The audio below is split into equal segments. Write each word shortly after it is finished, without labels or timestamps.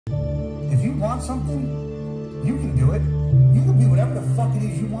want something, you can do it. You can be whatever the fuck it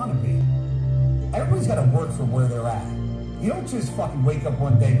is you want to be. Everybody's got to work for where they're at. You don't just fucking wake up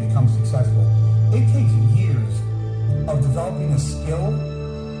one day and become successful. It takes years of developing a skill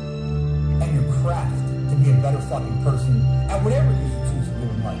and your craft to be a better fucking person at whatever it is you choose to do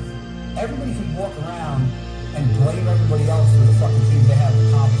in life. Everybody can walk around and blame everybody else for the fucking things they have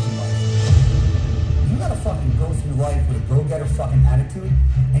accomplished in life. You gotta fucking go through life with a go-getter fucking attitude,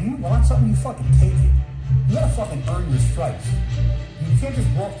 and you want something, you fucking take it. You gotta fucking earn your stripes. You can't just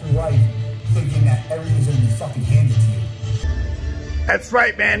walk through life thinking that everything's gonna be fucking handed to you. That's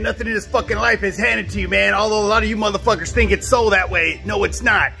right, man. Nothing in this fucking life is handed to you, man. Although a lot of you motherfuckers think it's so that way. No, it's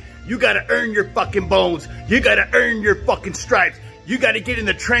not. You gotta earn your fucking bones. You gotta earn your fucking stripes. You gotta get in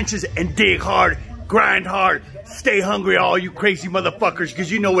the trenches and dig hard, grind hard, stay hungry, all you crazy motherfuckers,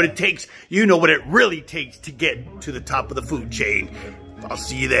 because you know what it takes. You know what it really takes to get to the top of the food chain. I'll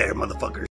see you there, motherfuckers.